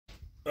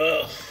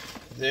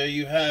there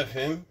you have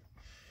him.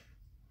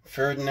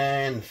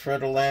 Ferdinand,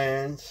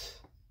 Ferdinand.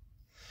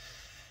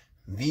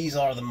 These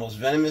are the most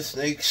venomous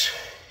snakes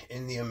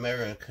in the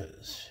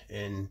Americas.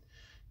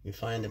 You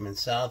find them in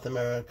South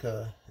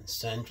America and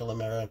Central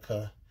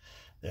America.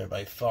 They're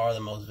by far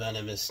the most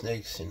venomous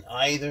snakes in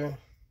either.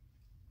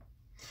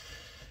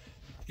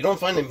 You don't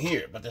find them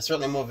here, but they're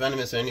certainly more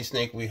venomous than any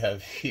snake we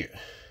have here.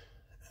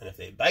 And if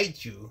they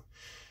bite you,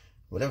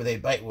 whatever they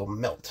bite will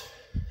melt.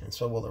 And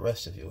so will the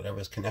rest of you, whatever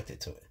is connected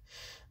to it.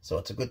 So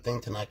it's a good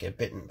thing to not get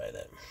bitten by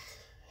them.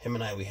 Him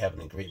and I, we have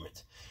an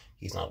agreement.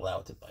 He's not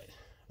allowed to bite.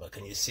 But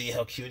can you see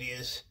how cute he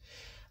is?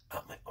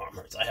 Oh, my arm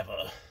hurts. I have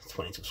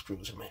 22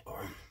 screws in my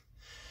arm.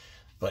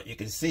 But you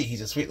can see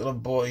he's a sweet little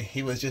boy.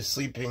 He was just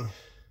sleeping.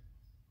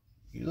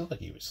 You look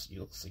like you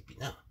look sleepy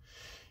now.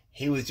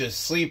 He was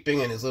just sleeping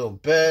in his little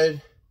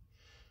bed.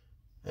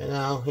 And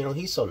now, you know,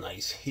 he's so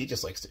nice. He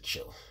just likes to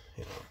chill,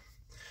 you know.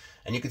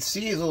 And you can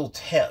see his little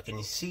tail. Can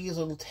you see his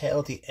little tail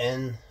at the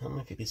end? I don't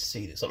know if you can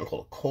see. There's something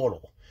called a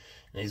caudal.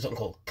 And there's something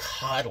called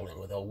coddling,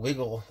 where they'll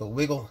wiggle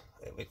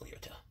your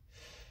tail.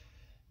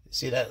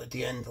 See that at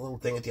the end, the little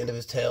thing at the end of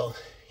his tail?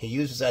 He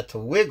uses that to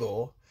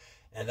wiggle,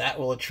 and that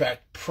will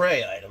attract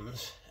prey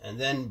items. And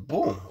then,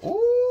 boom.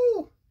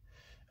 Ooh!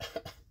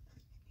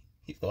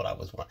 He thought I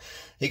was one.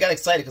 He got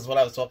excited because what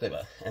I was talking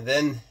about. And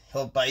then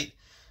he'll bite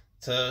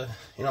to,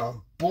 you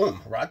know,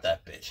 boom, rot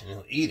that bitch, and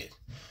he'll eat it.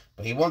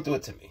 But he won't do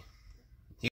it to me.